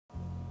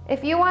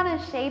If you want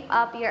to shape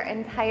up your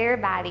entire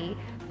body,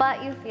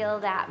 but you feel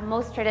that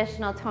most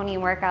traditional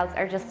toning workouts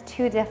are just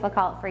too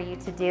difficult for you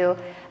to do,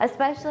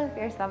 especially if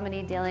you're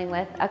somebody dealing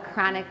with a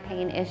chronic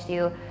pain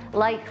issue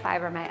like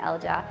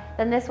fibromyalgia,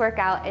 then this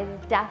workout is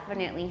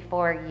definitely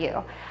for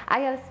you. I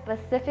have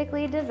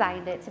specifically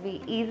designed it to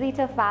be easy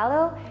to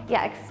follow,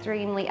 yet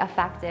extremely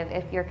effective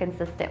if you're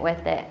consistent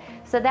with it.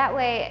 So that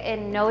way,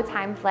 in no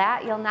time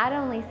flat, you'll not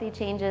only see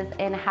changes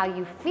in how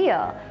you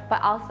feel,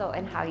 but also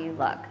in how you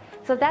look.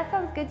 So if that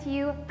sounds good to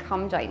you,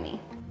 come join me.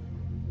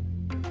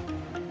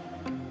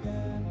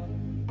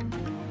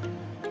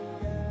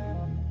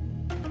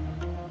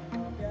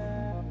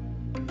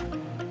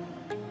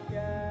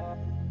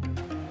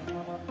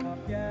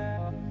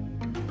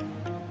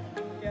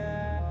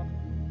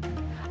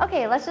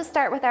 Okay, let's just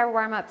start with our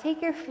warm up.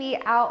 Take your feet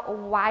out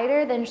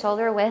wider than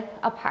shoulder width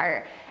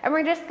apart. And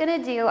we're just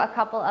gonna do a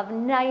couple of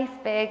nice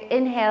big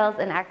inhales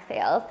and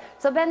exhales.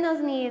 So bend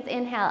those knees,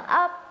 inhale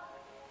up,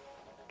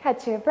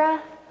 catch your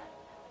breath,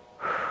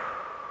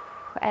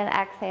 and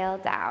exhale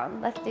down.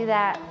 Let's do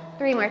that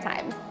 3 more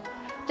times,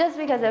 just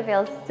because it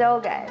feels so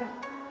good.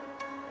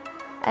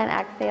 And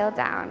exhale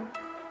down.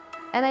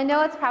 And I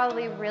know it's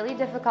probably really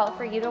difficult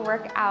for you to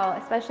work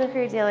out, especially if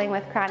you're dealing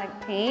with chronic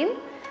pain,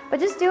 but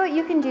just do what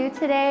you can do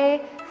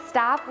today.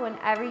 Stop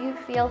whenever you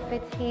feel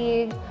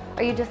fatigued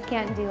or you just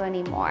can't do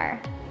anymore,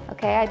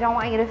 okay? I don't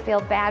want you to feel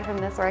bad from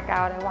this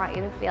workout. I want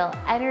you to feel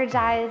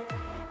energized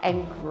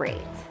and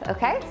great,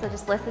 okay? So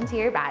just listen to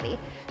your body.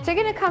 So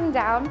you're gonna come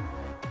down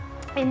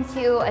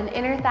into an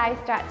inner thigh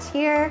stretch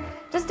here.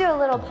 Just do a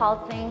little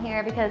pulsing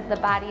here because the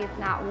body is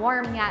not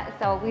warm yet,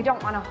 so we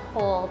don't wanna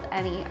hold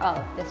any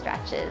of the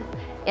stretches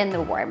in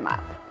the warm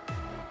up.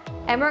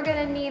 And we're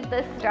gonna need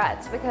this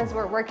stretch because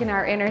we're working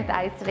our inner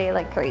thighs today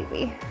like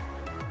crazy.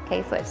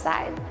 Okay, switch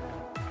sides.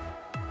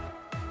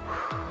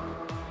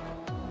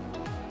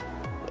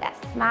 Yes,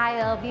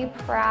 smile, be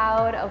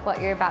proud of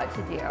what you're about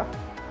to do.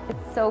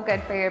 It's so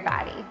good for your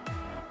body.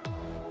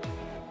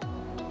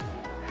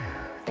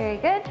 Very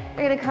good.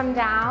 You're gonna come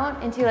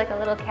down into like a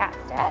little cat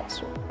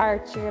stretch.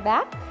 Arch your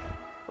back,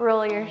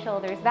 roll your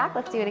shoulders back.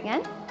 Let's do it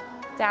again.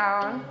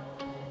 Down,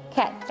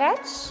 cat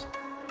stretch,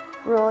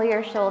 roll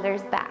your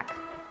shoulders back.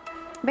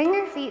 Bring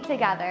your feet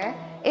together.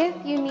 If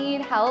you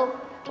need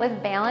help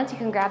with balance, you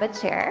can grab a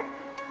chair.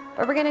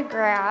 But we're gonna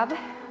grab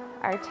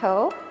our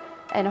toe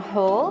and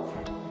hold,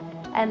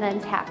 and then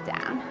tap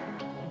down.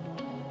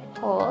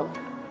 Hold.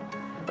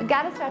 We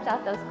gotta stretch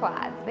out those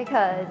quads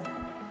because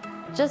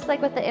just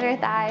like with the inner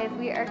thighs,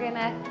 we are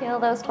gonna kill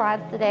those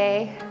quads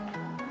today.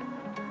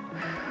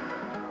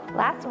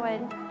 Last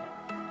one.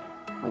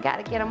 We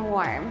gotta get them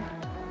warm.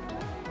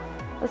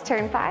 Let's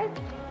turn sides.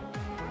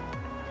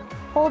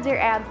 Hold your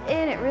abs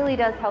in. It really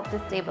does help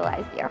to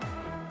stabilize you.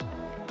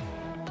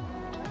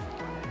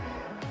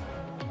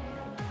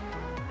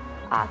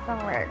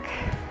 Awesome work.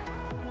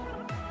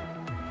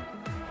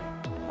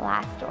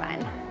 Last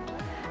one.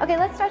 Okay,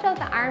 let's stretch out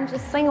the arms.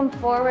 Just swing them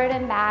forward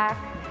and back.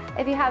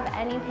 If you have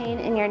any pain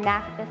in your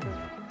neck, this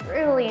is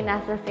really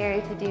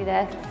necessary to do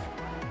this.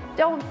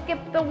 Don't skip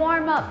the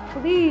warm-up,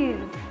 please.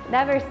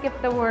 Never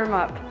skip the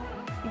warm-up.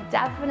 You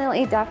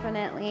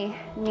definitely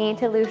need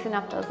to loosen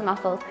up those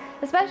muscles,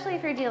 especially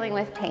if you're dealing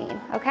with pain,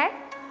 okay?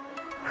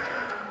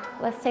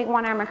 Let's take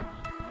one arm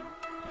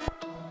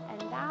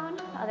and down,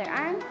 other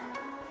arm.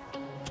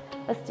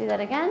 Let's do that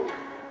again.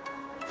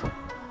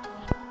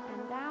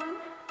 And down.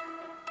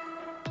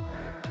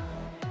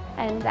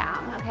 And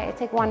down. Okay,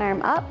 take one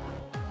arm up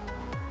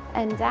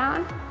and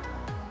down.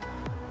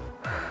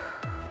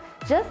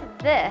 Just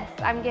this,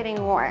 I'm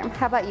getting warm.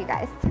 How about you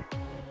guys?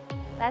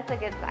 That's a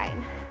good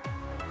sign.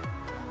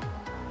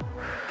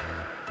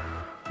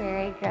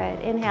 Very good.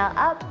 Inhale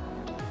up.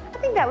 I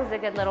think that was a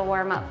good little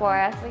warm up for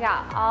us. We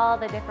got all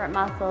the different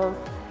muscles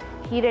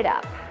heated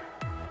up.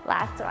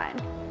 Last one.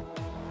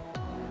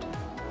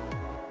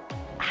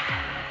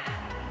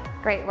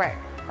 Great work.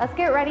 Let's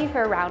get ready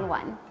for round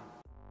 1.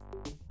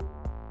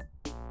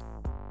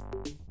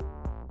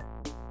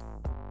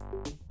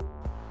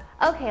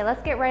 Okay,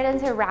 let's get right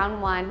into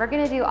round 1. We're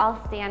gonna do all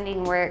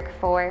standing work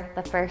for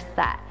the first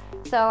set.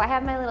 So I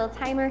have my little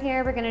timer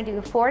here. We're gonna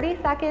do 40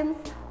 seconds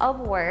of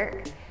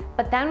work,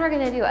 but then we're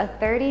gonna do a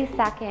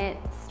 30-second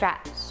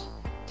stretch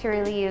to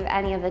relieve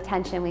any of the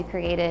tension we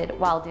created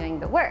while doing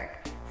the work.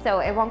 So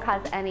it won't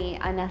cause any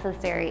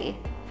unnecessary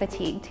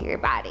fatigue to your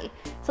body.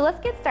 So let's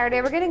get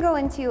started. We're gonna go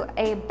into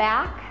a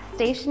back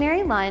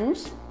stationary lunge,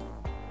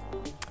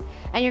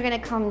 and you're gonna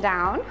come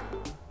down.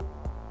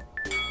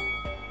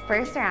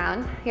 First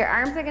round, your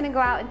arms are gonna go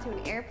out into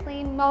an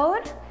airplane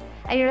mode,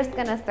 and you're just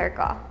gonna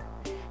circle.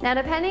 Now,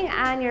 depending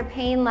on your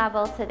pain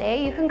level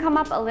today, you can come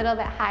up a little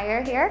bit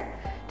higher here.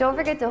 Don't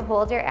forget to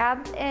hold your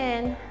abs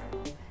in,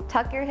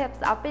 tuck your hips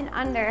up and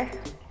under.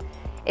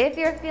 If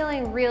you're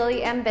feeling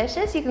really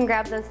ambitious, you can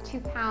grab those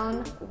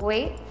 2-pound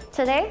weights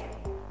today.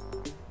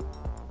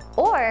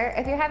 Or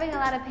if you're having a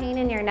lot of pain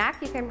in your neck,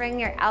 you can bring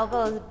your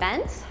elbows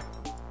bent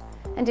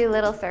and do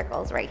little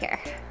circles right here.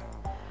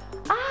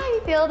 You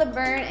feel the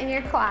burn in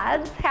your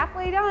quads.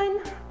 Halfway done.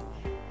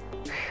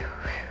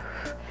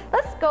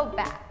 Let's go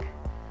back.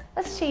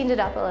 Let's change it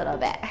up a little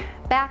bit.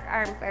 Back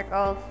arm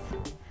circles,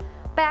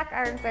 back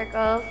arm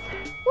circles.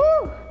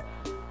 Woo!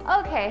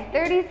 Okay,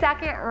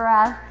 30-second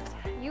rest.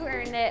 You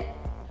earned it.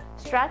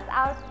 Stretch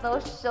out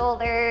those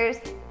shoulders.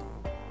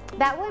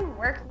 That one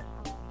worked.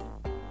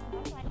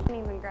 I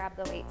didn't even grab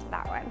the weight to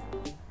that one.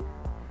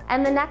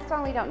 And the next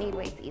one, we don't need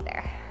weights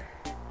either.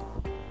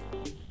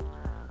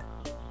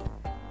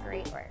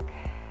 Great work.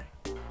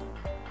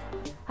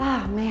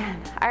 Oh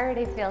man, I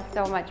already feel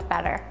so much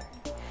better.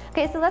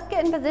 Okay, so let's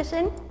get in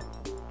position.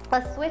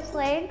 Let's switch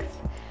legs.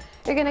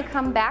 You're gonna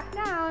come back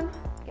down.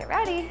 Get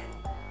ready.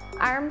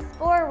 Arms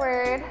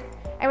forward.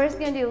 And we're just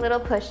gonna do little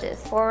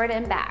pushes, forward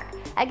and back.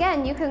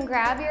 Again, you can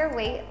grab your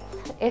weights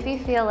if you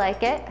feel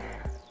like it.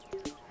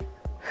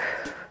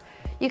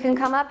 You can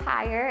come up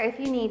higher if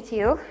you need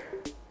to.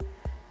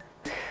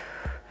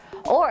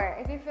 Or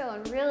if you're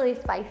feeling really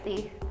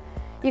spicy,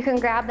 you can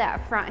grab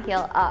that front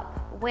heel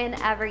up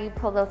whenever you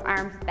pull those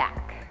arms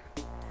back.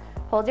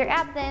 Hold your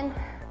abs in.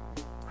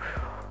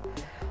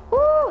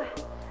 Woo!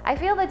 I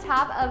feel the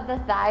top of the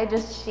thigh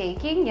just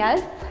shaking,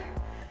 yes?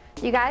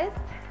 You guys?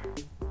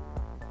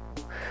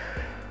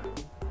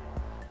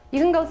 You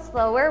can go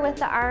slower with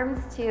the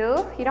arms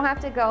too. You don't have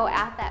to go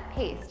at that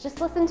pace. Just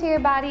listen to your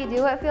body,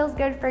 do what feels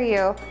good for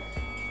you,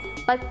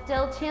 but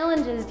still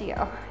challenges you.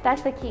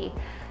 That's the key.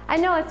 I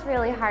know it's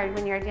really hard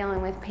when you're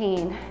dealing with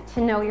pain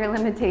to know your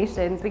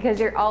limitations because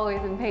you're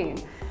always in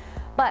pain.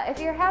 But if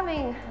you're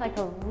having like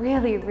a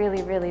really,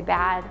 really, really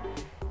bad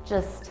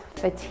just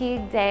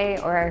fatigue day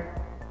or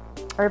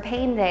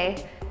pain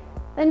day,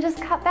 then just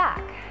cut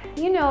back.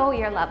 You know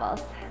your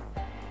levels.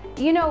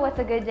 You know what's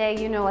a good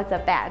day, you know what's a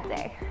bad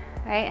day,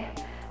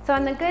 right? So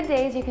on the good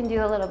days, you can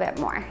do a little bit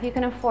more. You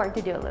can afford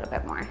to do a little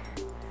bit more.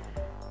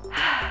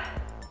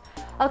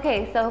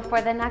 Okay, so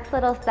for the next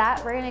little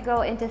set, we're gonna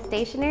go into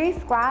stationary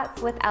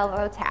squats with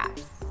elbow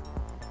taps.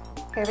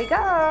 Here we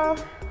go.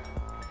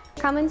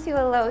 Come into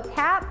a low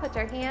tap, put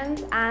your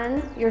hands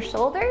on your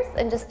shoulders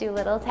and just do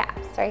little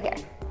taps right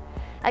here.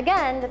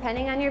 Again,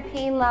 depending on your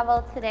pain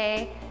level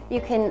today,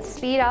 you can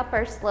speed up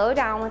or slow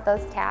down with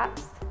those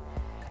taps.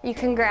 You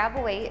can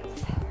grab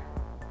weights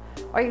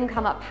or you can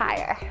come up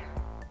higher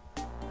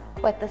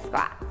with the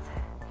squats.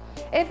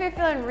 If you're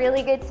feeling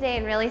really good today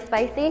and really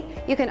spicy,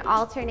 you can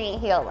alternate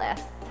heel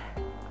lifts.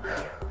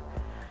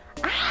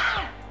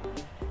 Ah!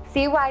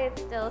 See why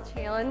it's still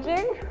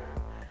challenging?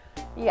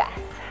 Yes.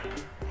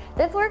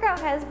 This workout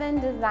has been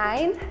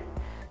designed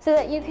so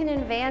that you can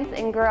advance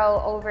and grow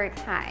over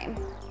time.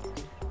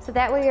 So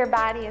that way your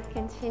body is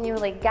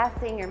continually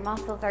guessing, your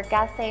muscles are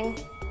guessing,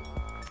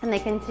 and they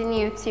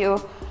continue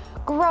to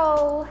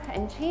grow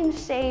and change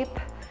shape.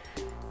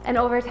 And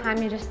over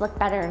time, you just look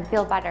better and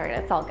feel better,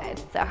 and it's all good.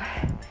 So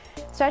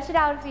stretch it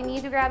out. If you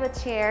need to grab a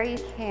chair, you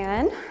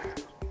can.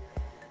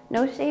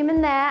 No shame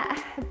in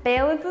that.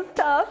 Balance is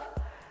tough.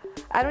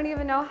 I don't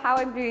even know how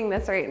I'm doing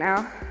this right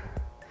now.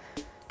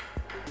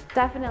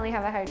 Definitely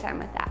have a hard time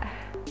with that.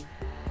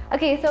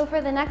 Okay, so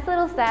for the next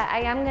little set, I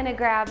am gonna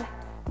grab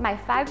my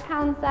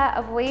 5-pound set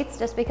of weights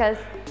just because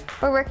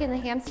we're working the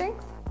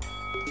hamstrings.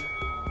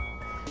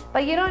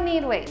 But you don't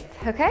need weights,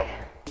 okay?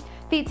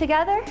 Feet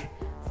together,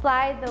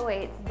 slide the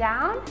weights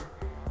down,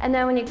 and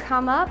then when you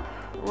come up,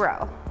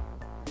 row.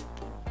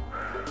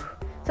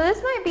 So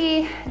this might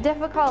be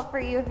difficult for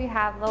you if you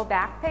have low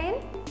back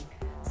pain.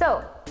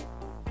 So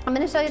I'm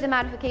gonna show you the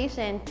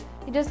modification.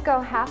 You just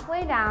go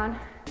halfway down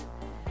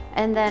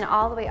and then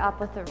all the way up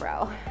with a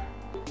row.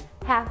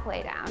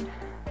 Halfway down.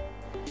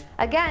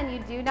 Again, you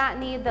do not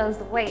need those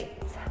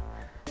weights.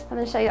 I'm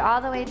gonna show you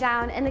all the way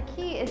down, and the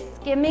key is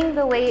skimming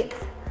the weights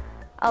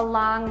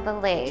along the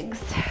legs.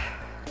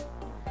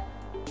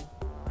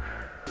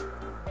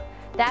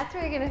 That's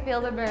where you're gonna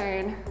feel the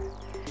burn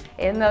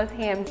in those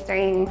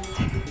hamstrings.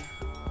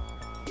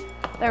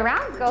 The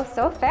rounds go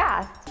so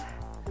fast.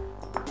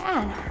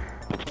 Man,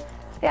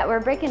 yeah,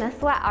 we're breaking a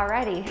sweat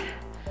already.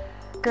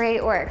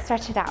 Great work,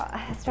 stretch it out.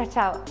 Stretch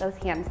out those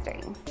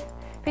hamstrings.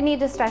 If you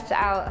need to stretch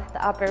out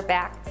the upper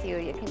back too,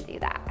 you can do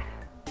that.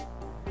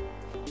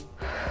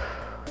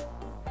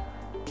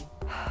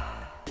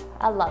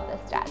 I love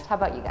this stretch. How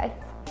about you guys?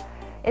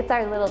 It's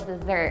our little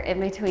dessert in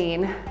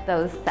between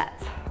those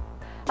sets.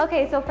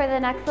 Okay, so for the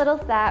next little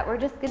set, we're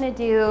just gonna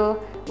do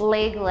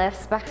leg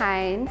lifts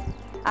behind.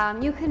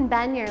 You can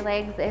bend your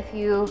legs if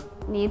you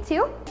need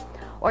to,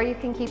 or you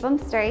can keep them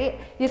straight.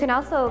 You can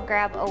also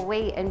grab a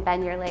weight and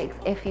bend your legs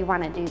if you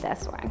wanna do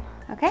this one,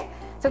 okay?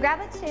 So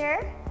grab a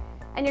chair,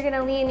 and you're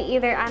gonna lean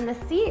either on the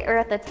seat or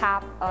at the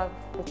top of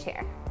the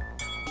chair.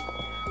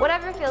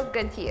 Whatever feels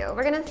good to you.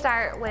 We're gonna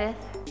start with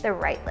the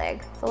right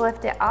leg. So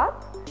lift it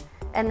up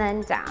and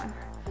then down.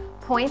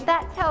 Point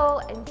that toe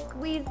and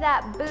squeeze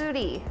that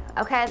booty,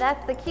 okay?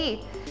 That's the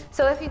key.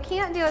 So if you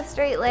can't do a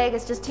straight leg,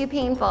 it's just too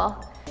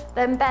painful,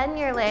 then bend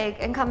your leg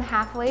and come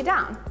halfway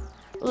down.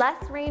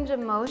 Less range of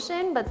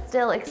motion, but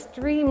still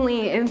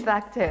extremely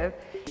effective.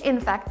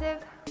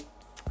 Effective?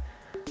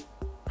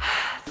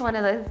 It's one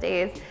of those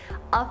days.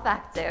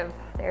 Effective.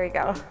 There we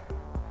go.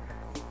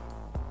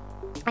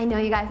 I know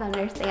you guys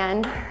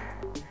understand.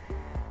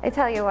 I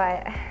tell you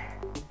what,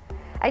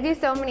 I do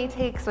so many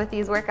takes with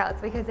these workouts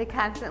because I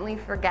constantly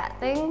forget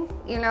things,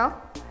 you know?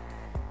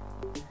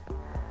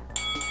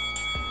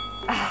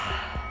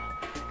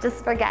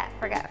 Just forget.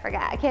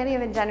 I can't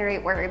even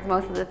generate words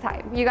most of the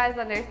time. You guys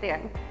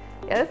understand?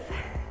 Yes?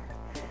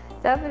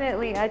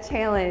 Definitely a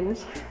challenge,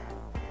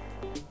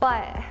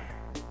 but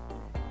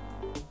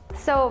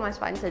so much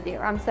fun to do.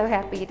 I'm so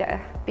happy to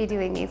be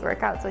doing these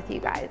workouts with you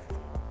guys.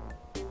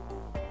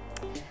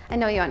 I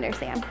know you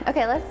understand.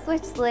 Okay, let's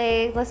switch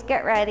legs. Let's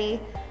get ready.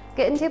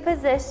 Get into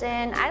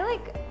position. I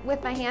like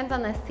with my hands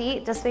on the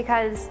seat just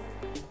because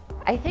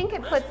I think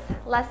it puts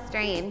less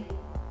strain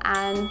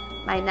on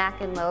my neck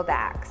and low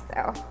back.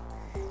 So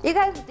you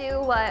guys do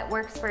what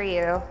works for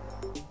you.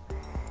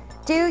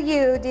 Do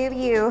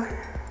you.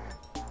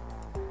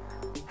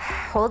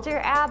 Hold your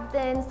abs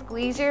in,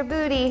 squeeze your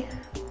booty.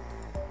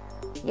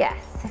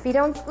 Yes, if you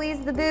don't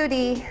squeeze the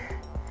booty,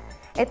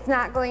 it's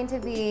not going to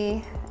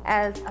be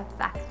as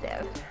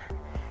effective.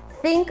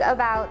 Think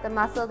about the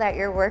muscle that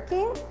you're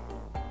working.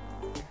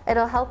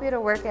 It'll help you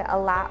to work it a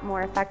lot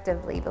more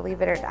effectively,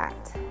 believe it or not.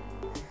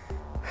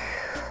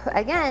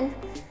 Again,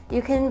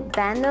 you can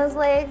bend those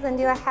legs and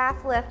do a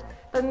half lift,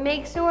 but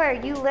make sure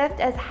you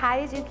lift as high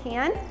as you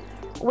can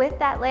with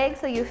that leg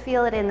so you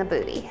feel it in the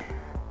booty.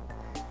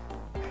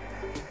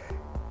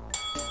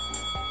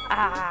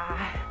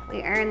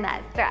 We earned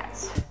that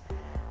stretch.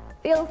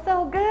 Feels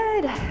so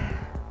good.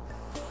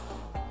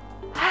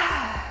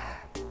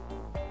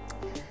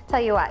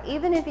 Tell you what,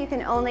 even if you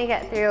can only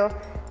get through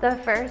the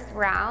first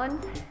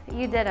round,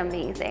 you did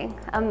amazing,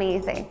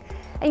 amazing.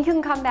 And you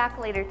can come back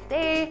later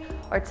today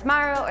or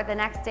tomorrow or the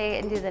next day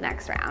and do the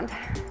next round.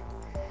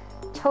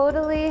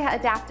 Totally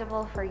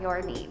adaptable for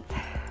your needs.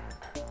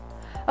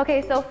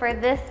 Okay, so for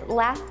this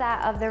last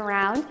set of the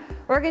round,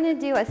 we're gonna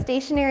do a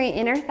stationary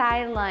inner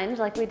thigh lunge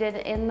like we did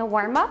in the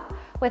warm-up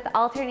with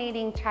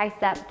alternating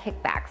tricep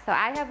kickbacks. So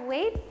I have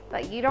weights,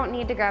 but you don't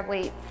need to grab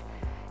weights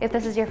if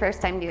this is your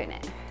first time doing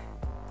it.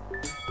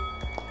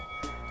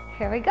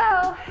 Here we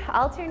go,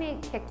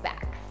 alternate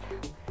kickbacks.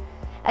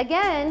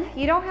 Again,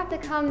 you don't have to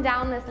come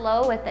down this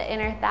low with the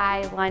inner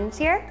thigh lunge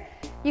here.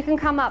 You can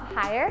come up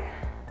higher.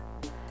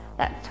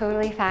 That's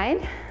totally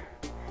fine.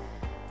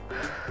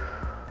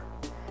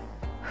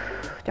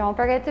 Don't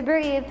forget to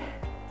breathe.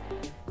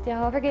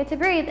 Don't forget to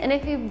breathe. And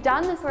if you've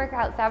done this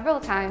workout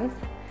several times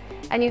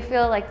and you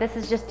feel like this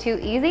is just too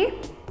easy,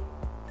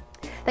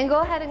 then go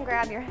ahead and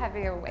grab your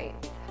heavier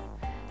weights.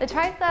 The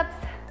triceps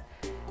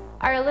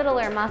are a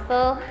littler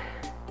muscle,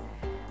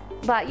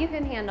 but you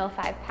can handle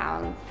 5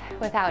 pounds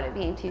without it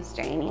being too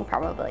straining,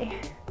 probably.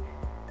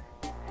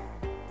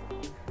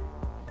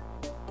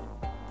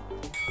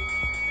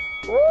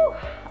 Woo!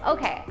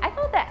 Okay, I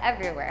felt that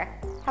everywhere.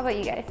 How about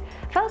you guys?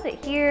 I felt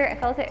it here, I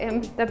felt it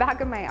in the back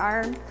of my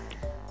arm.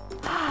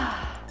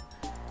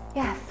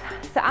 Yes,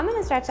 so I'm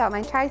gonna stretch out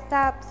my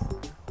triceps.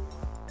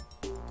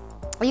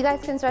 You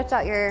guys can stretch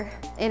out your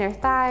inner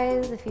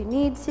thighs if you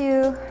need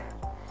to.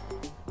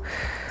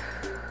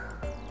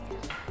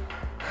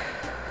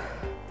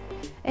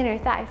 Inner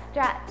thigh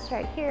stretch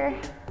right here.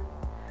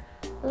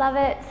 Love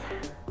it.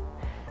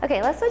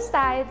 Okay, let's switch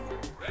sides.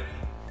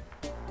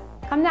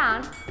 Come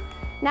down.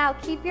 Now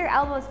keep your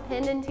elbows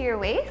pinned into your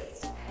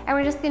waist, and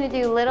we're just gonna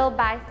do little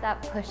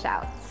bicep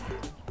push-outs.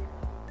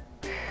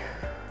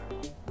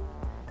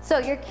 So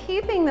you're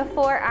keeping the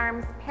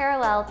forearms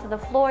parallel to the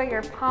floor,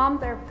 your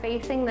palms are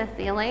facing the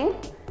ceiling.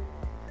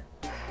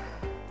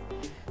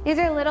 These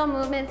are little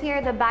movements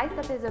here. The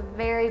bicep is a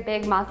very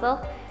big muscle,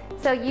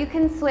 so you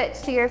can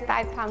switch to your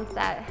 5-pound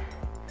set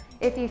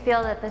if you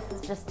feel that this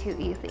is just too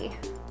easy.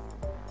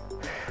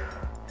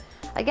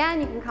 Again,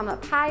 you can come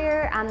up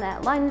higher on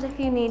that lunge if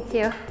you need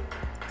to.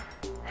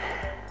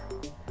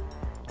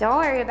 Don't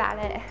worry about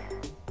it.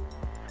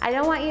 I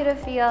don't want you to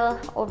feel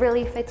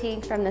overly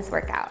fatigued from this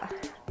workout.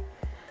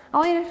 I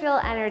want you to feel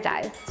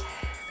energized.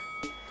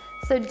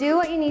 So do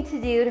what you need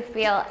to do to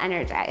feel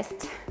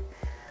energized.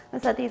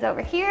 Let's set these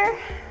over here.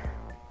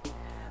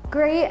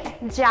 Great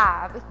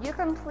job. You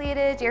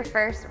completed your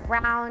first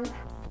round.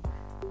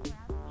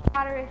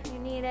 Water if you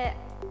need it.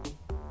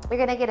 You're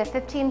gonna get a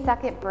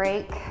 15-second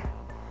break.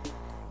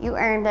 You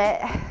earned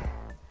it.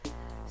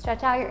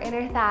 Stretch out your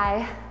inner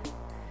thigh.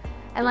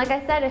 And like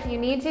I said, if you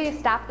need to,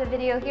 stop the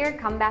video here,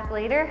 come back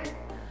later,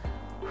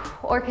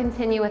 or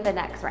continue with the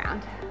next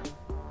round.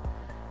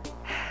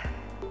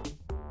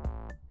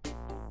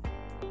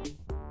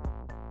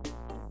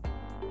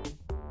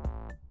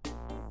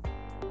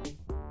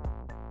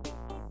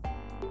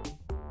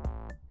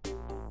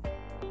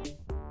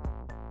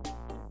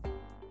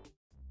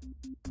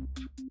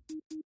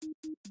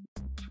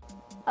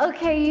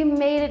 Okay, you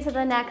made it to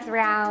the next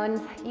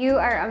round. You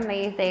are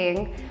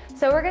amazing.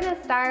 So we're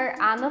gonna start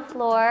on the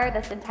floor.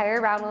 This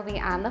entire round will be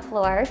on the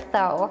floor.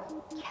 So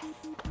yes,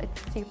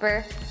 it's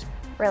super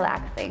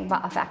relaxing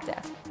but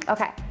effective.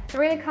 Okay, so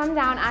we're gonna come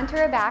down onto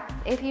our backs.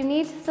 If you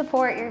need to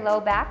support your low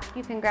back,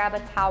 you can grab a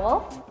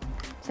towel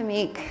to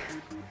make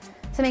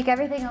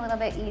everything a little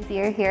bit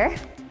easier here.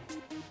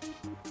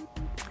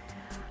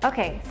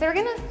 Okay, so we're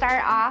gonna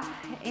start off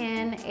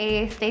in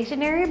a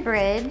stationary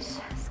bridge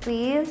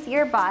squeeze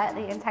your butt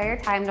the entire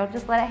time. Don't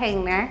just let it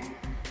hang there.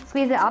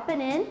 Squeeze it up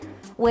and in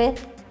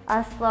with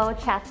a slow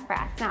chest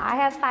press. Now I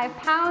have 5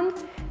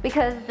 pounds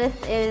because this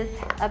is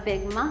a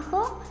big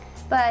muscle,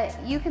 but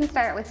you can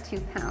start with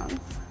 2 pounds.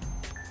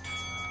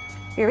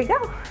 Here we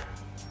go.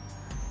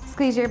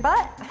 Squeeze your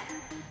butt,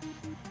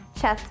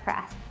 chest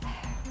press.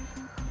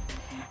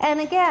 And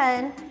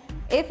again,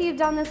 if you've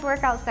done this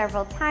workout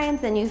several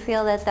times and you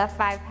feel that the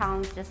 5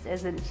 pounds just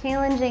isn't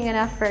challenging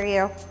enough for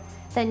you,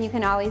 then you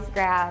can always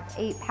grab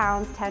 8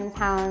 pounds, 10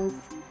 pounds,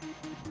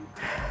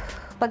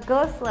 but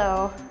go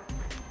slow.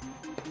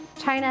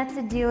 Try not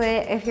to do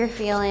it if you're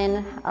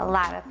feeling a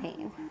lot of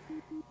pain.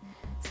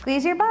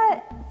 Squeeze your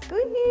butt,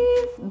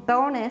 squeeze.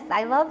 Bonus,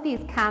 I love these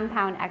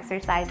compound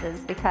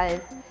exercises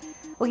because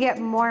we get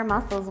more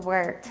muscles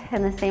worked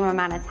in the same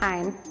amount of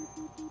time.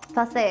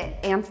 Plus it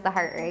amps the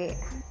heart rate.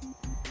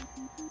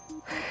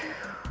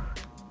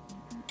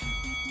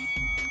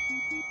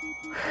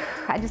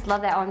 I just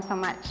love that one so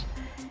much.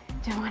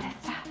 Don't want to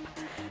stop.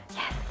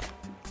 Yes.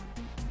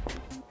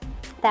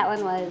 That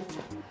one was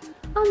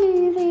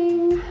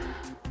amazing.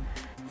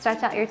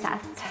 Stretch out your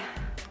chest.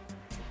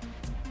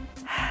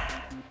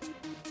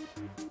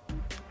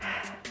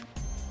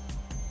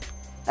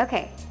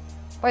 Okay,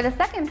 for the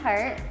second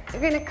part,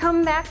 you're gonna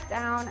come back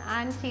down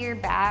onto your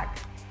back.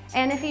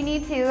 And if you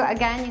need to,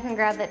 again, you can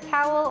grab the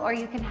towel or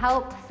you can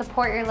help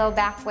support your low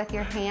back with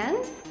your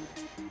hands.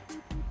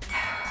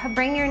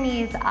 Bring your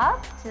knees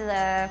up to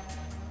the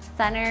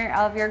center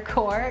of your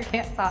core. I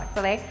can't talk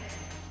today.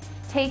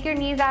 Take your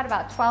knees out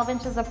about 12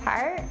 inches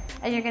apart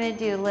and you're gonna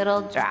do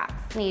little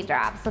drops, knee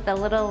drops with a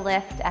little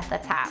lift at the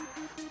top.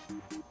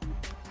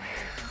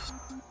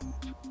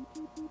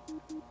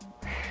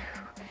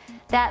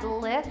 That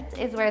lift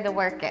is where the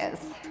work is,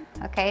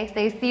 okay? So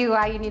you see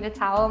why you need a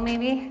towel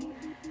maybe?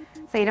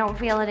 So you don't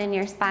feel it in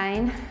your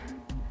spine.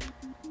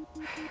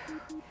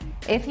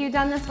 If you've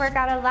done this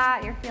workout a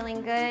lot, you're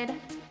feeling good,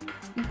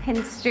 you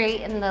can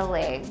straighten the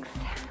legs.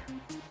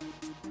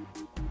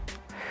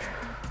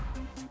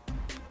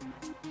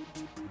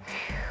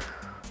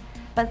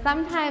 But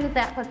sometimes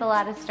that puts a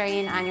lot of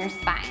strain on your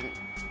spine.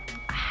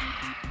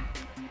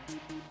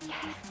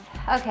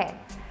 Yes, okay.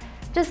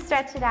 Just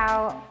stretch it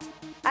out.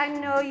 I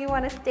know you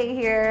want to stay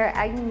here.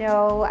 I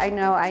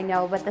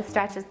know, but the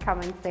stretch is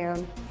coming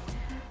soon.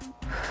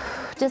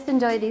 Just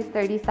enjoy these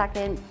 30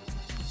 seconds.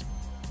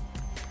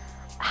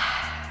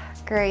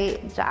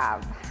 Great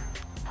job.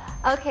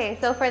 Okay,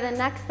 so for the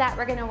next set,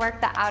 we're gonna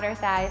work the outer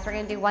thighs. We're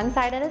gonna do one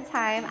side at a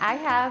time. I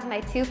have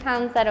my 2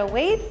 pound set of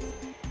weights.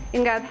 You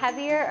can grab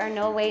heavier or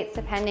no weights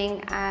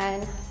depending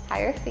on how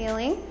you're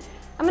feeling.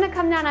 I'm gonna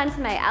come down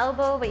onto my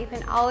elbow, but you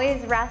can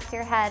always rest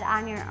your head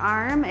on your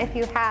arm if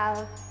you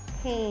have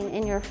pain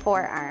in your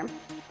forearm.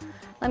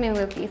 Let me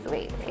move these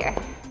weights here.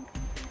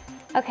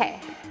 Okay,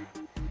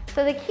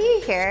 so the key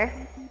here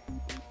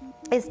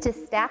is to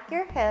stack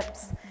your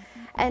hips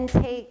and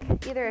take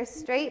either a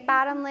straight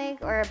bottom leg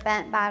or a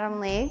bent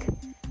bottom leg.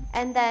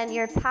 And then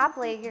your top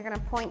leg, you're gonna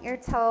point your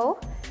toe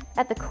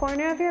at the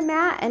corner of your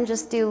mat and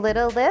just do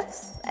little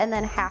lifts and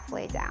then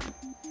halfway down.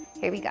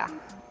 Here we go.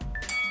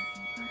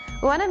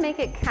 We wanna make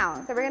it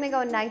count, so we're gonna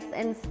go nice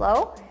and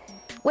slow.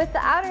 With the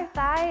outer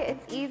thigh,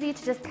 it's easy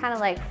to just kind of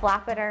like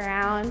flop it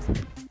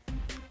around,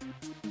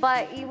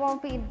 but you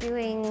won't be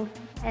doing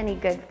any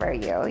good for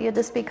you. You'll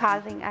just be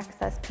causing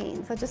excess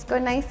pain. So just go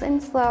nice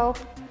and slow.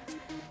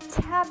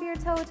 Tap your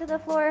toe to the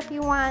floor if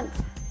you want,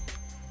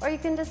 or you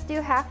can just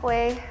do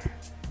halfway.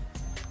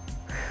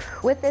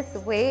 With this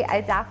weight,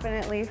 I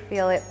definitely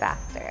feel it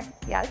faster,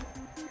 yes?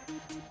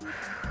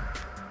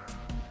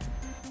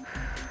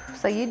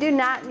 So you do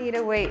not need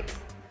a weight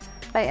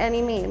by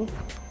any means.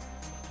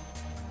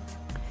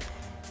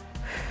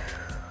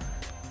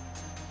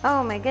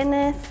 Oh my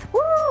goodness,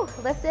 woo,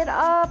 lift it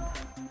up.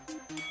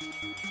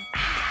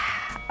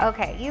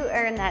 Okay, you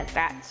earned that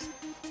stretch.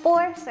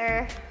 4,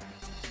 sir.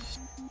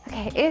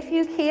 Okay, if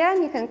you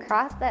can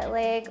cross that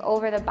leg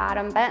over the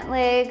bottom bent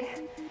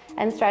leg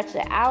and stretch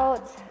it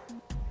out.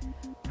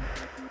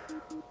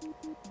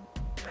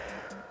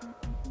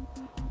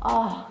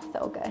 Oh,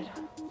 so good,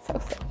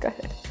 so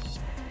good.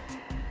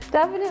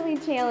 Definitely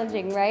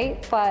challenging,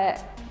 right?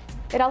 But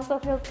it also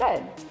feels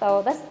good.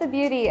 So that's the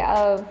beauty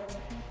of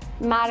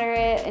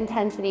moderate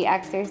intensity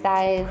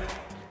exercise.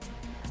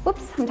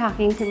 Whoops, I'm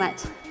talking too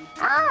much.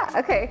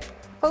 Okay.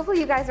 Hopefully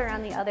you guys are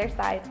on the other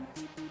side.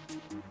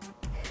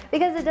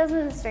 Because it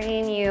doesn't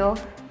strain you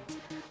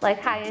like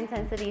high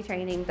intensity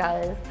training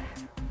does.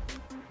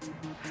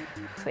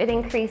 It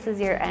increases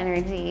your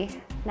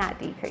energy, not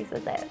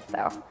decreases it.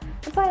 So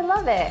that's why I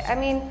love it. I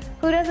mean,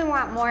 who doesn't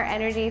want more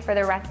energy for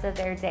the rest of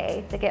their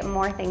day to get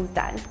more things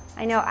done?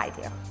 I know I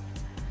do.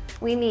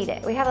 We need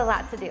it. We have a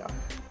lot to do.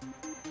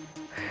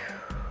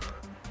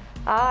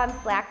 Oh, I'm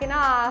slacking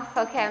off.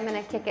 Okay, I'm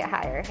gonna kick it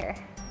higher here.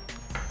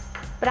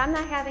 But I'm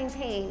not having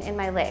pain in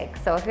my leg.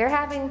 So if you're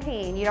having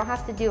pain, you don't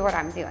have to do what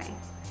I'm doing.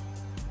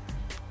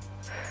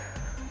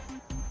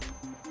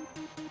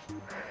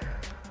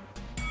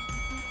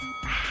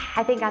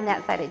 I think on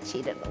that side I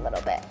cheated a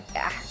little bit.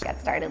 Yeah, got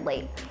started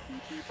late.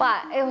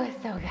 But it was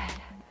so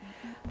good.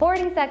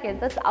 40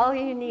 seconds, that's all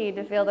you need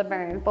to feel the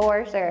burn,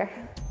 for sure.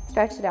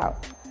 Stretch it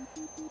out.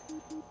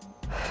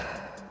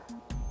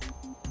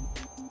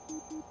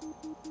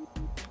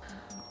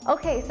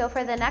 Okay, so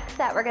for the next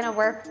set, we're gonna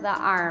work the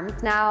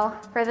arms.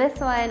 Now, for this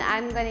one,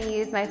 I'm gonna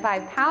use my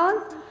 5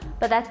 pounds,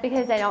 but that's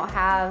because I don't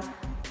have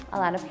a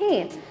lot of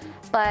pain.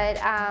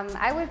 But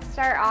I would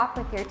start off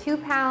with your 2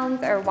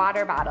 pounds or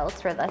water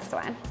bottles for this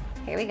one.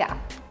 Here we go.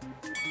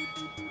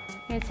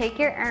 You're gonna take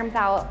your arms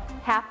out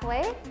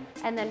halfway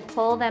and then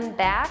pull them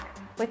back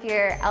with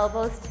your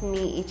elbows to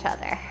meet each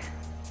other.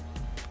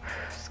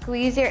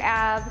 Squeeze your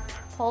abs,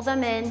 pull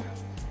them in,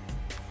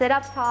 sit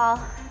up tall.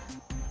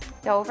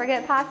 Don't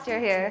forget posture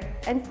here,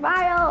 and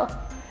smile.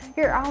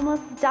 You're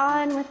almost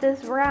done with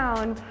this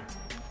round.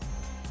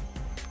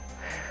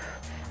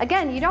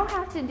 Again, you don't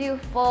have to do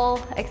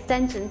full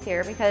extensions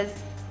here because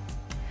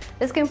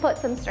this can put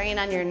some strain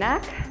on your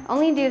neck.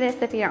 Only do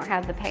this if you don't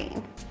have the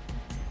pain.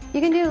 You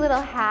can do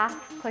little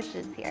half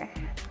pushes here,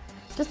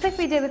 just like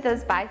we did with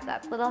those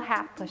biceps, little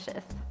half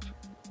pushes.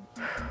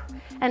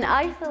 And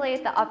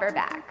isolate the upper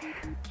back.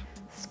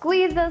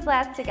 Squeeze those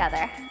lats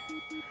together.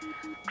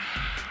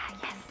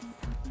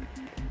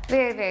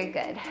 Very, very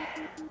good.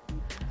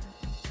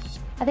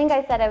 I think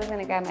I said I was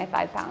gonna grab my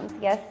 5 pounds.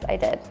 Yes, I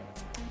did.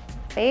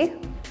 See?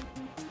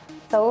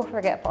 So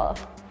forgetful.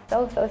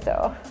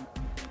 So.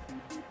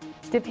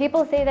 Do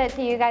people say that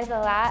to you guys a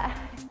lot?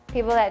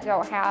 People that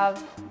don't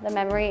have the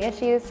memory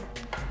issues?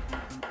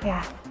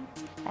 Yeah,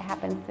 that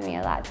happens to me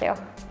a lot too.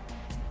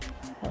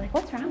 They're like,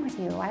 what's wrong with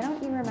you? Why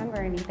don't you remember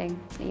anything?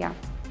 Yeah,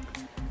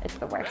 it's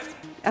the worst.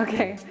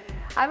 Okay.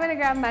 I'm gonna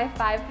grab my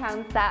 5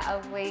 pound set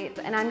of weights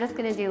and I'm just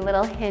gonna do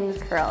little hinge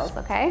curls,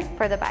 okay,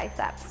 for the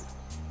biceps.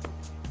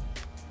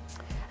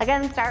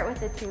 Again, start with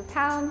the 2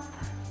 pounds.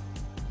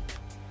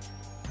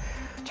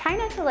 Try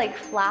not to like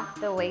flop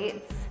the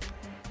weights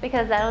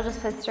because that'll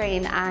just put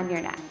strain on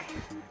your neck.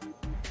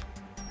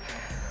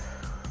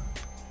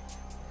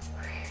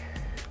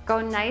 Go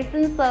nice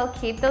and slow,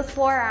 keep those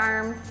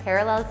forearms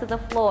parallel to the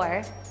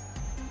floor.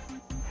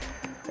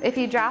 If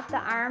you drop the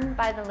arm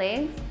by the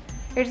legs,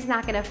 you're just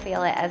not gonna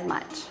feel it as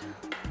much.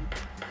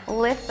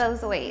 Lift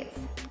those weights,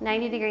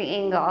 90-degree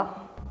angle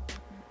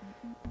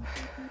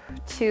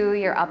to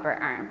your upper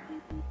arm.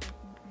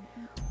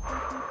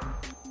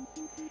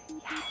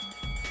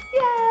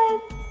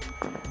 Yes,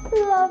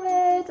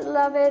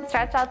 love it.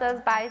 Stretch out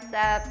those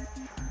biceps,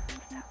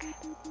 so good.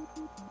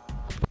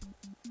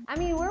 I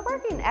mean, we're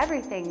working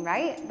everything,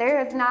 right?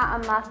 There is not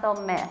a muscle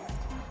missed.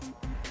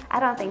 I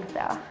don't think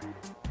so.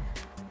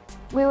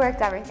 We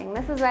worked everything.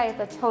 This is why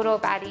it's a total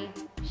body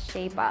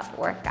shape up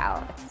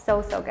workout. It's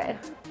so good.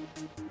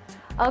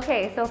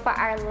 Okay, so for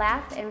our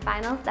last and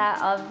final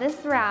set of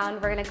this round,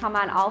 we're gonna come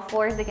on all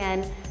fours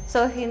again.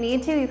 So if you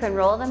need to, you can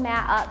roll the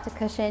mat up to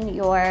cushion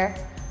your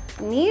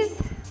knees.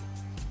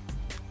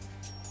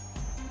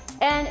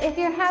 And if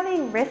you're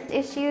having wrist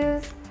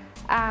issues,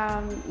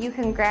 you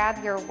can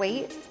grab your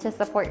weights to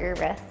support your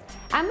wrists.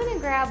 I'm gonna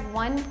grab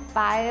one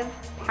 5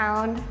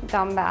 pound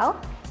dumbbell,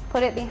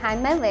 put it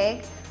behind my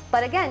leg.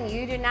 But again,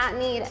 you do not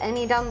need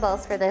any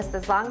dumbbells for this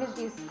as long as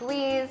you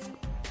squeeze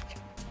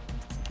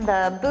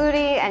the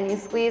booty and you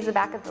squeeze the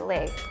back of the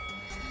leg.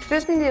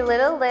 Just gonna do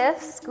little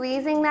lifts,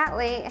 squeezing that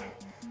weight,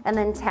 and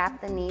then tap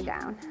the knee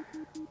down.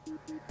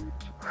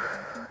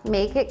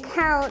 Make it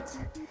count.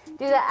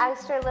 Do the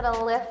extra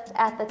little lift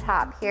at the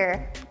top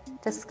here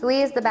to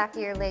squeeze the back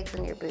of your legs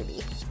and your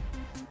booty.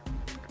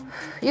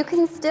 You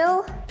can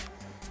still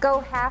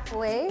go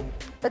halfway,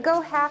 but go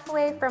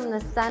halfway from the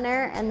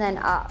center and then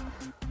up,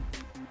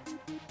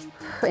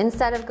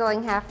 instead of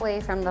going halfway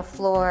from the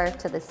floor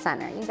to the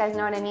center. You guys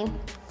know what I mean?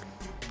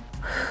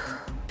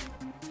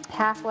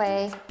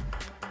 Halfway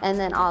and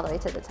then all the way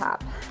to the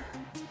top.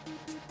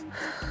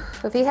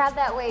 If you have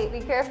that weight,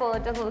 be careful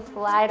it doesn't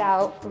slide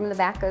out from the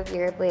back of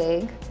your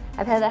leg.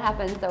 I've had that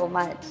happen so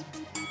much.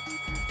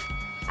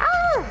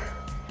 Ah!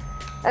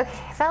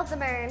 Okay, felt the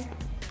burn.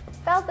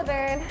 Felt the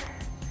burn.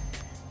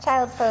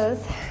 Child's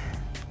pose.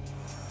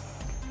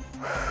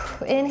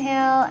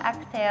 Inhale,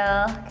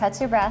 exhale,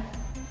 catch your breath.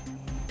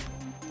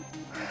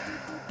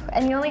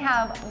 And you only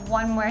have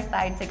one more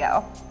side to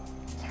go.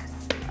 Yes,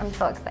 I'm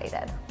so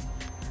excited.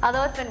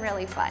 Although it's been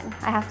really fun,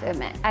 I have to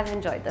admit, I've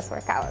enjoyed this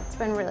workout. It's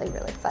been really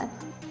fun.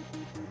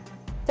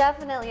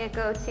 Definitely a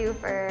go-to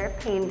for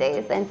pain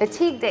days and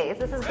fatigue days.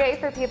 This is great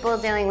for people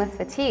dealing with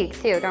fatigue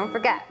too, don't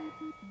forget.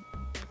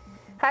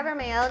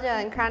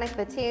 Fibromyalgia and chronic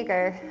fatigue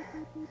are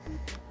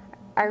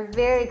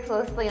very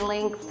closely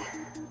linked.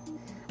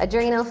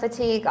 Adrenal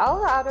fatigue,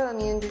 all the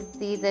autoimmune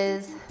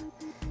diseases,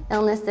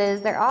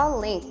 illnesses, they're all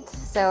linked.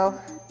 So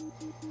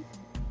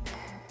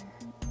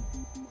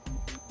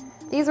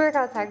these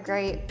workouts are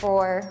great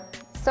for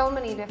so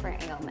many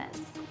different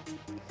ailments.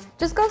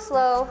 Just go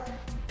slow,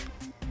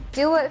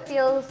 do what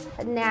feels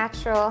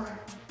natural.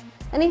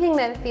 Anything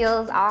that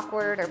feels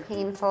awkward or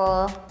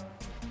painful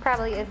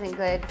probably isn't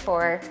good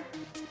for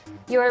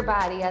your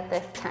body at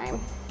this time.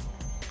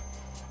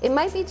 It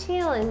might be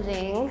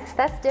challenging,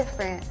 that's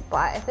different,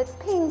 but if it's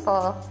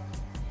painful,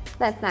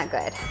 that's not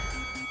good.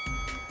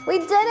 We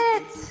did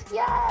it!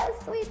 Yes,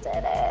 we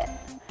did it.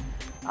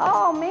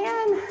 Oh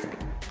man,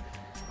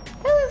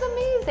 that was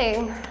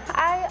amazing.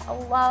 I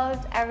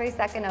loved every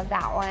second of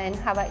that one.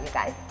 How about you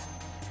guys?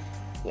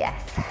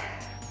 Yes.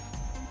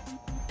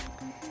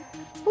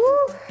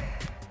 Woo.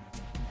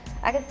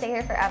 I could stay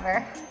here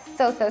forever.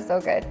 So, so, so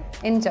good.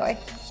 Enjoy.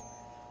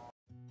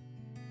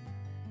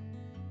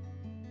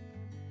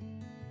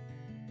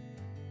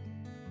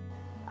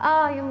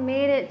 Oh, you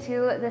made it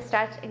to the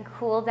stretch and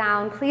cool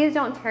down. Please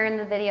don't turn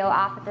the video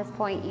off at this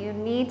point. You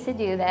need to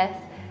do this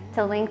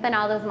to lengthen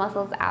all those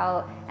muscles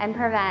out and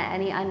prevent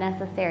any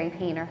unnecessary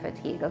pain or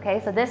fatigue,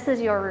 okay? So this is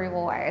your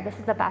reward. This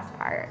is the best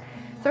part.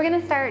 So we're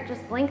gonna start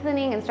just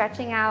lengthening and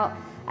stretching out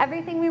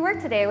everything we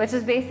worked today, which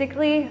is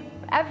basically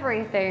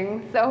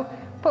everything. So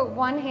put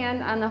one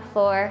hand on the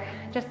floor,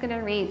 just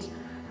gonna reach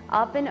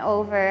up and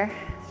over,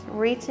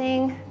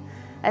 reaching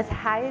as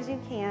high as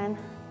you can.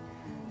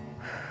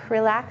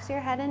 Relax your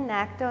head and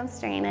neck, don't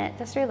strain it,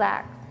 just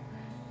relax.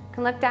 You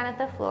can look down at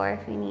the floor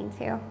if you need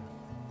to.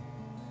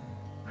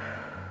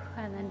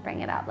 And then bring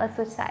it up. Let's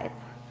switch sides.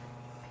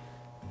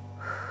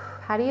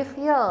 How do you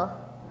feel?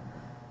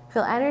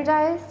 Feel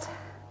energized?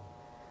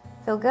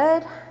 Feel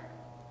good?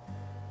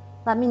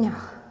 Let me know,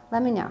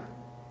 let me know.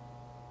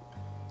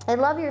 I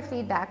love your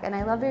feedback and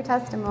I love your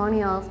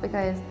testimonials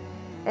because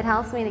it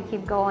helps me to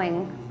keep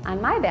going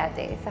on my bad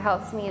days. It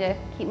helps me to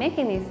keep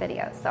making these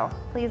videos, so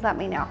please let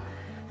me know.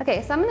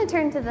 Okay, so I'm gonna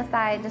turn to the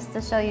side just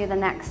to show you the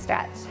next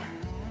stretch. So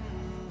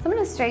I'm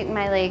gonna straighten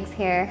my legs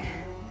here.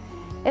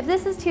 If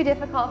this is too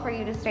difficult for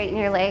you to straighten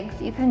your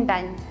legs, you can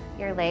bend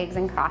your legs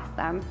and cross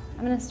them.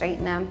 I'm gonna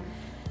straighten them.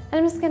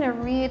 And I'm just gonna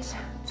reach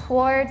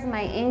towards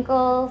my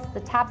ankles, the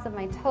tops of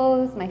my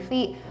toes, my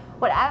feet,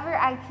 whatever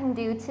I can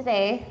do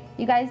today.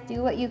 You guys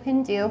do what you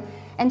can do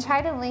and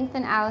try to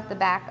lengthen out the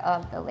back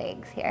of the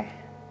legs here.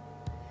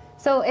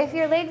 So if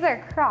your legs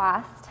are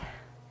crossed,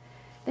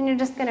 then you're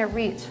just gonna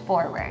reach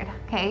forward,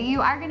 okay?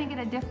 You are gonna get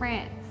a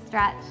different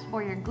stretch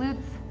for your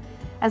glutes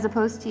as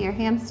opposed to your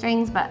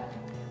hamstrings, but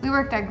we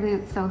worked our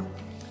glutes, so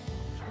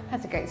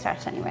that's a great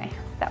stretch anyway.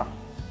 So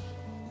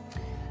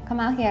come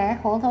out here,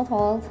 hold, hold,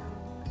 hold.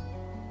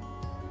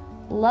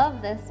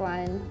 Love this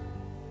one.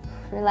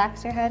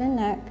 Relax your head and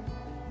neck.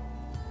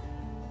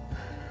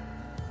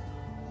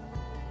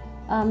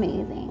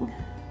 Amazing.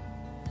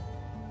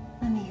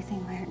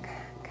 Amazing work.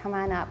 Come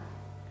on up.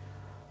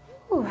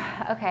 Whew.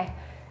 Okay.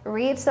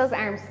 Reach those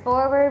arms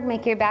forward,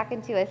 make your back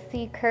into a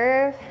C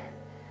curve.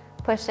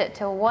 Push it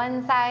to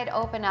one side,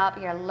 open up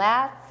your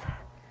lats.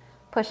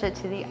 Push it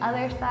to the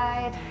other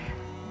side.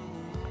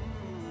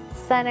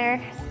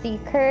 Center, C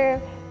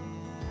curve.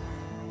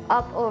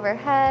 Up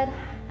overhead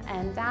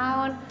and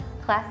down.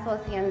 Clasp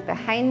those hands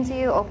behind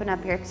you, open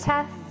up your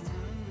chest.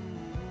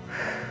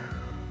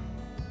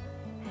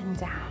 And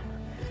down.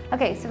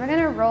 Okay, so we're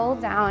gonna roll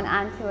down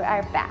onto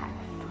our backs.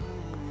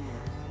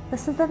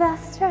 This is the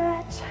best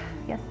stretch.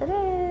 Yes, it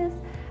is.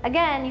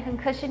 Again, you can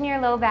cushion your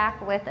low back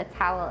with a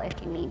towel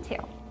if you need to.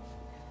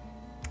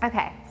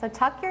 Okay, so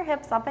tuck your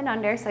hips up and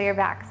under so your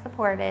back's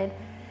supported.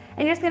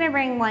 And you're just gonna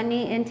bring one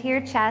knee into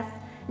your chest.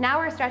 Now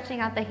we're stretching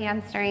out the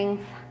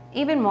hamstrings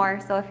even more,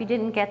 so if you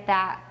didn't get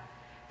that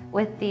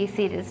with the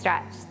seated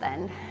stretch,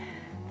 then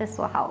this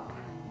will help.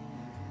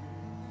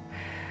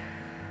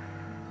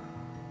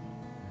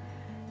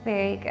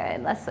 Very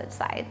good, let's switch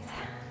sides.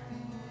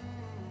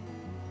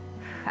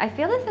 I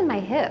feel this in my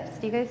hips.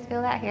 Do you guys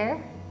feel that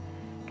here?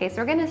 Okay, so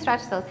we're gonna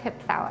stretch those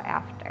hips out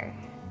after.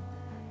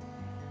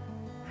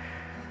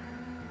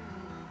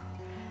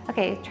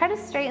 Okay, try to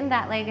straighten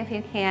that leg if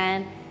you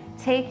can.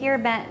 Take your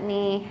bent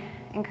knee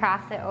and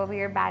cross it over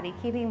your body,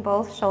 keeping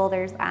both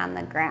shoulders on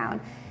the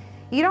ground.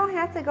 You don't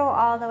have to go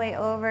all the way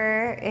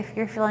over if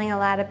you're feeling a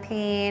lot of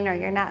pain or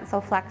you're not so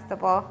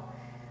flexible.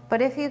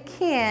 But if you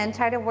can,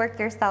 try to work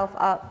yourself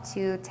up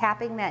to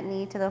tapping that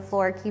knee to the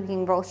floor,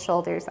 keeping both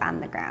shoulders on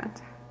the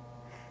ground.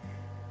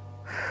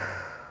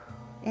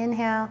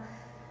 Inhale,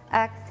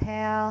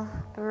 exhale,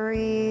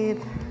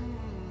 breathe.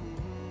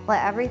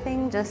 Let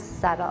everything just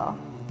settle.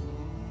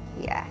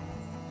 Yes.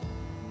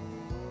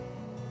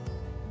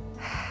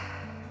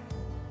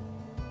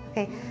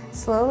 Okay,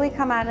 slowly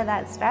come out of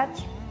that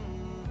stretch.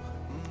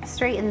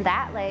 Straighten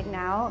that leg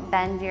now,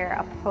 bend your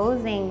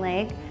opposing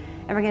leg,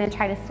 and we're gonna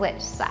try to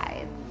switch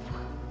sides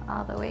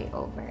all the way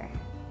over.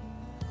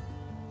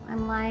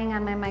 I'm lying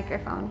on my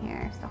microphone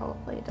here, so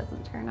hopefully it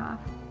doesn't turn off.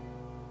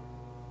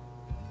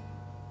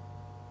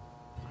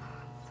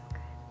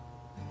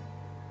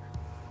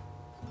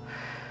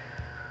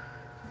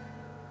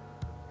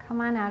 Come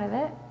on out of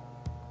it.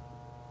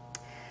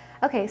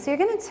 Okay, so you're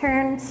gonna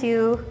turn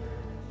to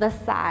the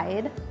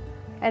side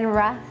and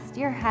rest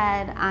your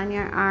head on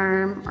your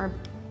arm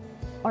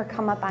or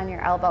come up on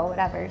your elbow,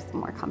 whatever's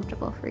more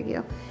comfortable for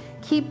you.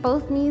 Keep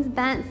both knees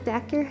bent,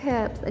 stack your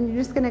hips, and you're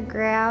just gonna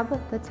grab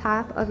the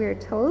top of your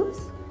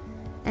toes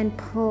and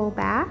pull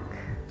back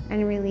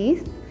and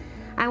release.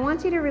 I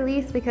want you to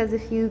release because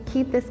if you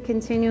keep this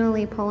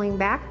continually pulling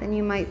back, then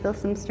you might feel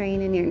some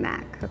strain in your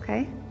neck,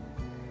 okay?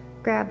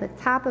 Grab the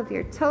top of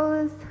your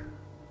toes.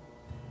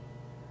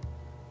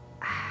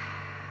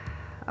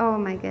 Oh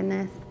my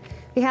goodness.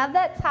 If you have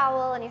that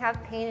towel and you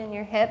have pain in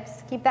your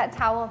hips, keep that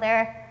towel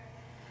there.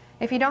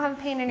 If you don't have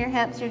pain in your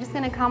hips, you're just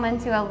gonna come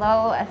into a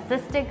low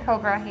assisted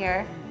cobra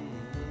here.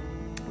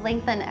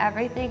 Lengthen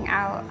everything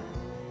out.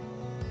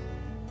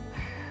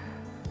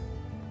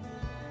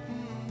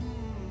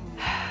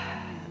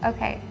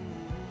 Okay,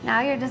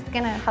 now you're just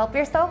gonna help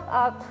yourself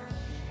up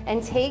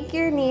and take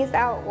your knees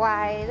out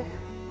wide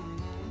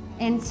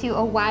into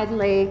a wide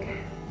leg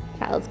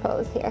child's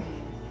pose here.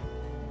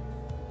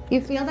 You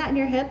feel that in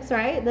your hips,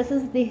 right? This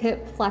is the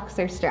hip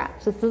flexor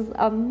stretch. This is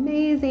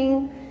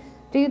amazing.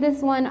 Do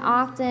this one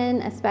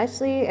often,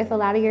 especially if a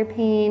lot of your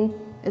pain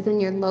is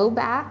in your low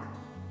back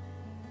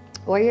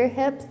or your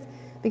hips,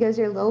 because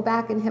your low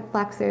back and hip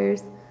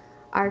flexors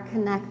are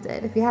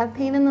connected. If you have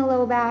pain in the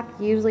low back,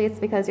 usually it's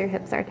because your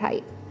hips are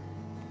tight.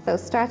 So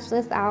stretch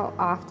this out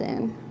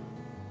often.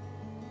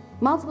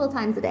 Multiple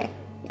times a day,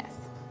 yes.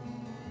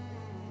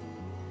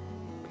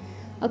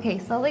 Okay,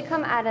 slowly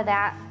come out of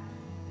that.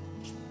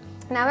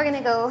 Now we're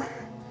gonna go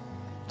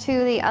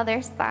to the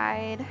other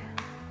side.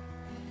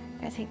 I'm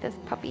gonna take this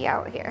puppy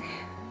out here.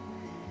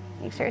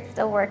 Make sure it's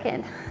still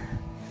working.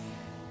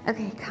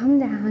 Okay, come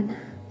down.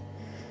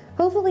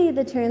 Hopefully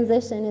the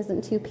transition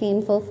isn't too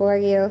painful for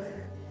you.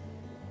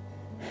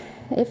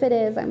 If it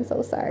is, I'm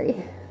so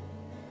sorry.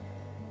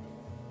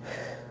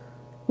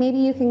 Maybe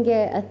you can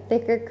get a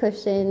thicker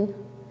cushion,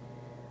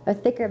 a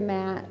thicker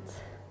mat,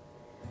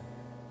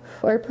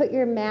 or put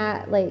your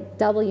mat, like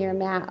double your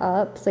mat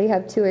up so you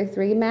have 2 or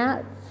 3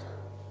 mats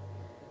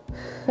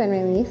and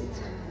release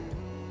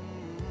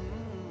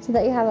so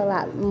that you have a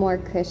lot more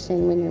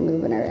cushion when you're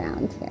moving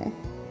around here.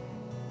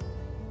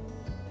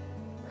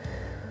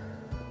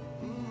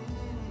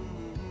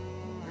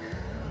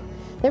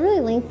 It really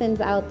lengthens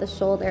out the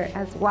shoulder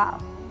as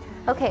well.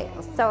 Okay,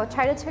 so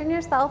try to turn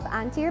yourself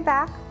onto your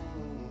back.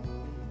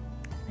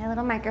 My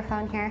little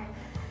microphone here.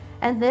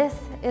 And this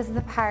is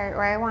the part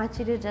where I want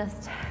you to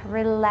just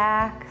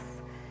relax.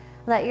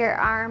 Let your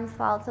arms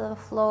fall to the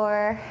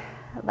floor.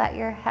 Let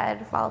your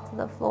head fall to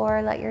the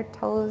floor. Let your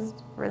toes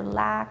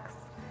relax.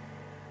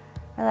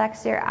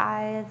 Relax your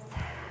eyes.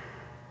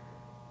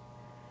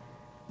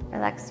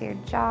 Relax your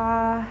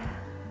jaw.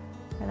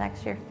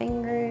 Relax your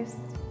fingers.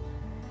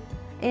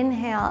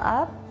 Inhale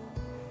up.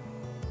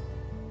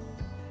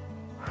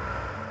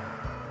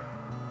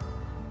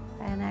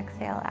 And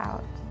exhale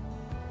out.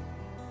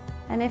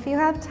 And if you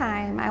have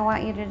time, I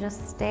want you to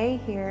just stay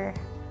here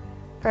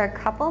for a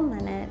couple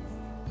minutes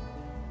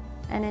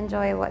and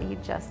enjoy what you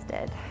just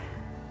did.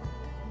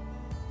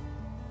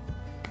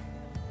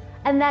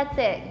 And that's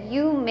it.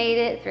 You made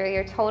it through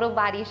your total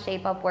body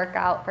shape up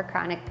workout for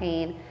chronic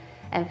pain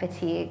and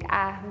fatigue.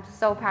 I'm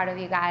so proud of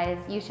you guys.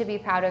 You should be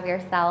proud of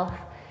yourself.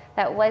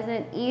 That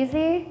wasn't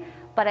easy,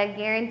 but I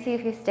guarantee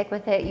if you stick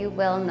with it, you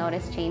will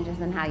notice changes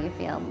in how you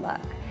feel and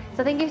look.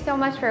 So thank you so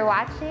much for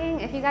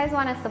watching. If you guys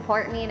want to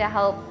support me to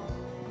help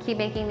keep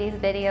making these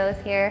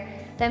videos here,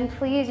 then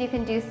please you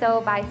can do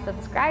so by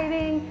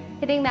subscribing,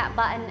 hitting that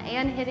button,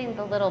 and hitting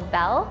the little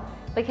bell,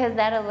 because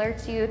that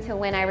alerts you to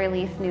when I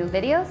release new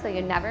videos so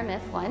you never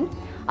miss one.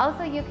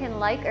 Also, you can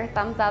like or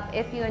thumbs up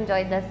if you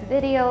enjoyed this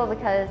video,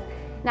 because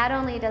not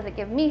only does it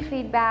give me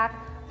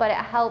feedback, but it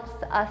helps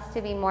us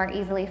to be more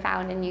easily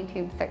found in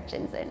YouTube search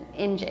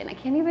engine. I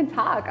can't even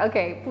talk.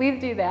 Okay, please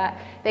do that.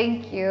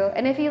 Thank you.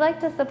 And if you'd like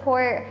to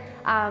support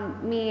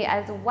me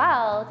as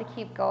well to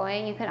keep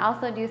going, you can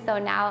also do so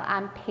now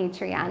on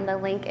Patreon. The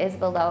link is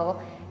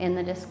below in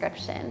the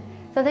description.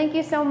 So thank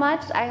you so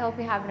much. I hope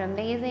you have an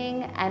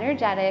amazing,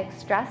 energetic,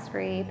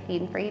 stress-free,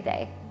 pain-free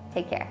day.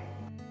 Take care.